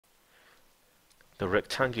the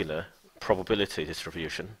rectangular probability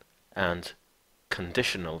distribution and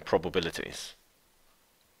conditional probabilities.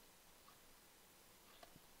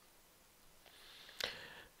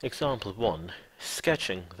 Example 1,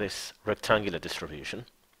 sketching this rectangular distribution.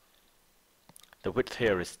 The width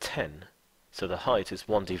here is 10, so the height is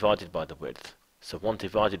 1 divided by the width. So 1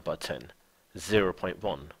 divided by 10,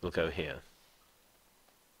 0.1 will go here.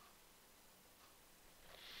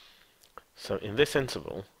 So in this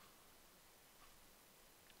interval,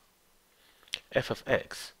 f of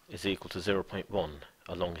x is equal to 0.1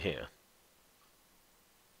 along here.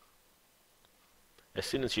 As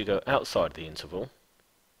soon as you go outside the interval,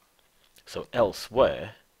 so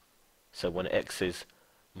elsewhere, so when x is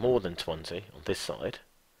more than 20 on this side,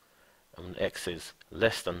 and when x is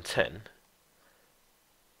less than 10,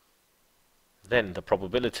 then the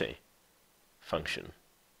probability function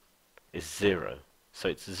is 0. So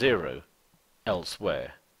it's 0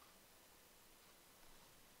 elsewhere.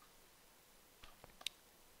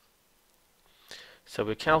 So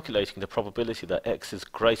we're calculating the probability that x is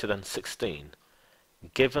greater than 16,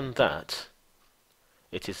 given that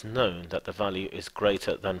it is known that the value is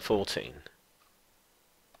greater than 14.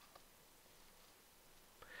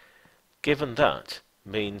 Given that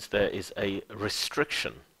means there is a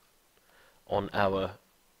restriction on our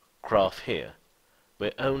graph here.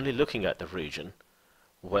 We're only looking at the region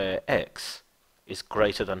where x is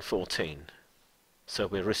greater than 14. So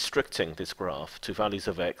we're restricting this graph to values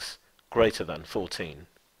of x greater than 14,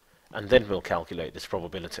 and then we'll calculate this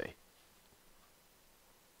probability.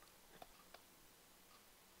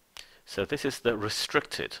 So this is the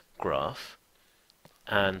restricted graph,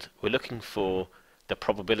 and we're looking for the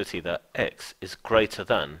probability that x is greater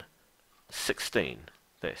than 16,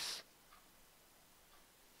 this.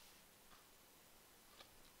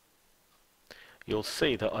 You'll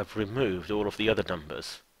see that I've removed all of the other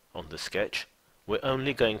numbers on the sketch. We're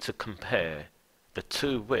only going to compare the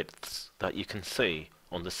two widths that you can see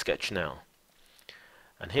on the sketch now.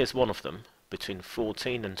 And here's one of them, between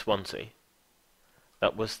 14 and 20.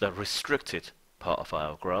 That was the restricted part of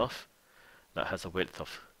our graph. That has a width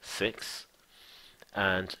of 6.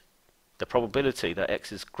 And the probability that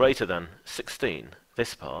x is greater than 16,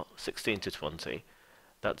 this part, 16 to 20,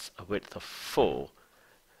 that's a width of 4.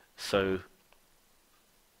 So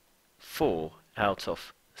 4 out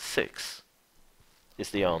of 6 is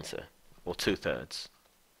the answer, or 2/3.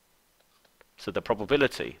 So the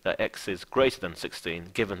probability that x is greater than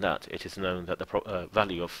 16, given that it is known that the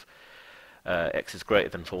value of x is greater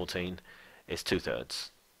than 14, is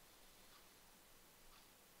 2/3.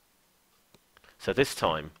 So this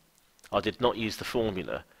time I did not use the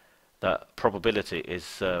formula that probability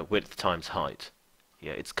is width times height.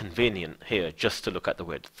 Yeah, it's convenient here just to look at the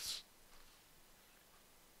widths.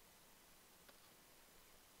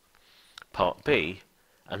 Part B,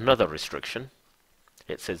 another restriction.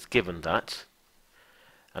 It says given that,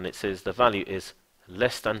 and it says the value is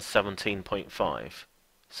less than 17.5.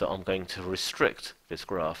 So I'm going to restrict this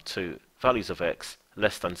graph to values of x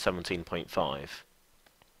less than 17.5.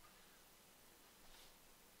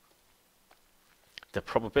 The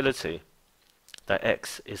probability that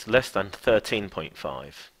x is less than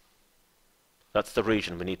 13.5. That's the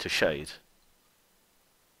region we need to shade.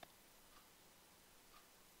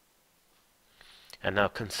 And now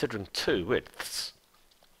considering two widths,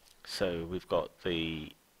 so we've got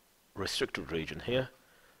the restricted region here,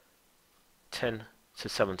 10 to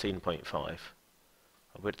 17.5,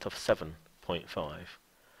 a width of 7.5,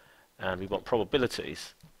 and we want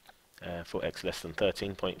probabilities for x less than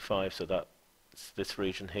 13.5, so that's this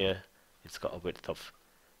region here. It's got a width of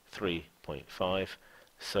 3.5,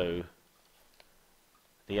 so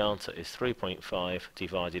the answer is 3.5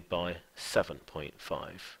 divided by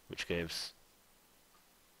 7.5, which gives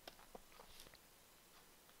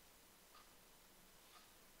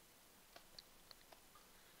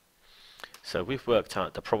So we've worked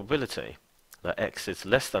out the probability that x is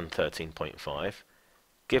less than 13.5,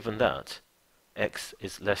 given that x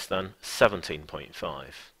is less than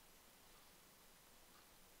 17.5.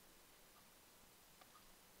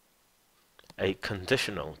 A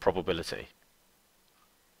conditional probability.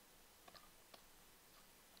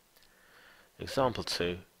 Example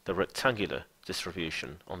 2, the rectangular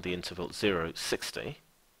distribution on the interval 0, 60,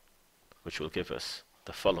 which will give us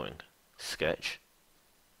the following sketch.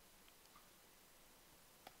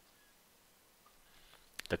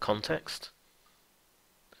 The context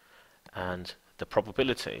and the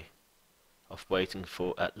probability of waiting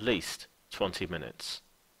for at least 20 minutes.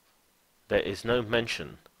 There is no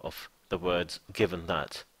mention of the words given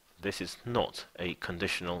that. This is not a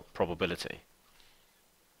conditional probability.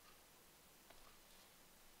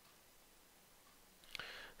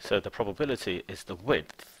 So the probability is the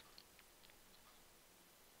width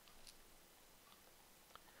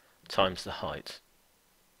times the height.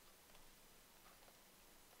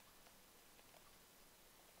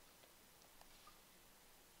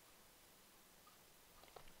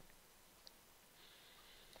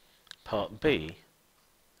 Part B,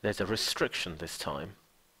 there's a restriction this time.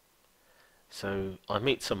 So I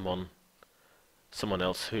meet someone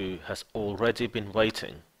else who has already been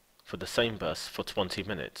waiting for the same bus for 20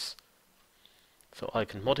 minutes. So I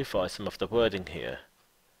can modify some of the wording here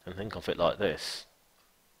and think of it like this.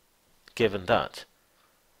 Given that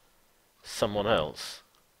someone else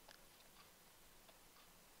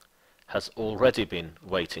has already been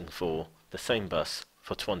waiting for the same bus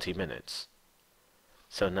for 20 minutes.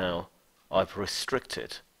 So now I've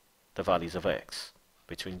restricted the values of x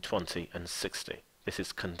between 20 and 60. This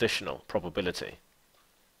is conditional probability.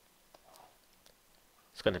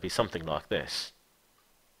 It's going to be something like this.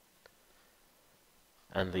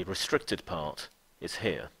 And the restricted part is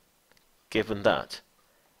here. Given that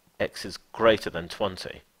x is greater than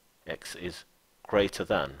 20, x is greater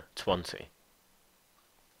than 20.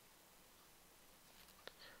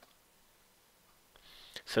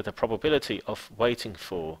 So the probability of waiting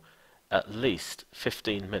for at least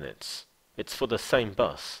 15 minutes, it's for the same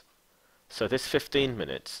bus. So this 15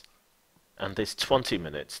 minutes and this 20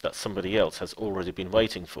 minutes that somebody else has already been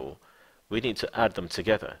waiting for, we need to add them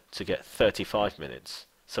together to get 35 minutes.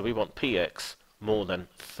 So we want px more than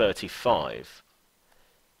 35,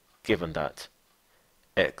 given that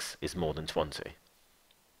x is more than 20.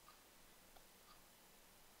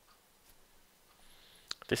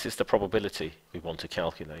 This is the probability we want to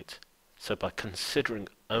calculate. So by considering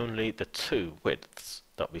only the two widths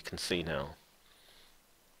that we can see now,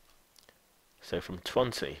 so from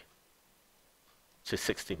 20 to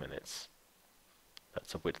 60 minutes,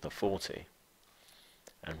 that's a width of 40,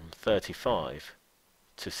 and from 35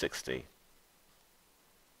 to 60,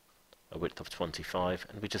 a width of 25,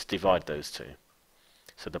 and we just divide those two.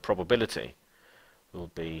 So the probability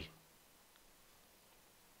will be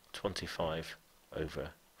 25 over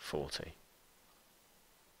 40.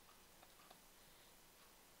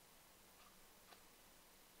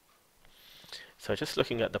 So just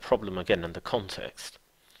looking at the problem again in the context.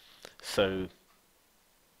 So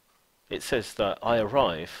it says that I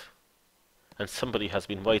arrive and somebody has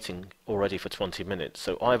been waiting already for 20 minutes.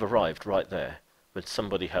 So I've arrived right there when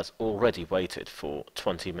somebody has already waited for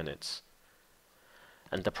 20 minutes.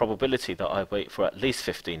 And the probability that I wait for at least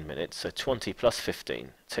 15 minutes, so 20 plus 15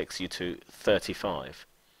 takes you to 35.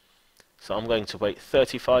 So I'm going to wait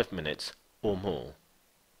 35 minutes or more.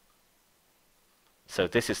 So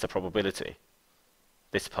this is the probability,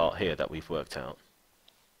 this part here that we've worked out.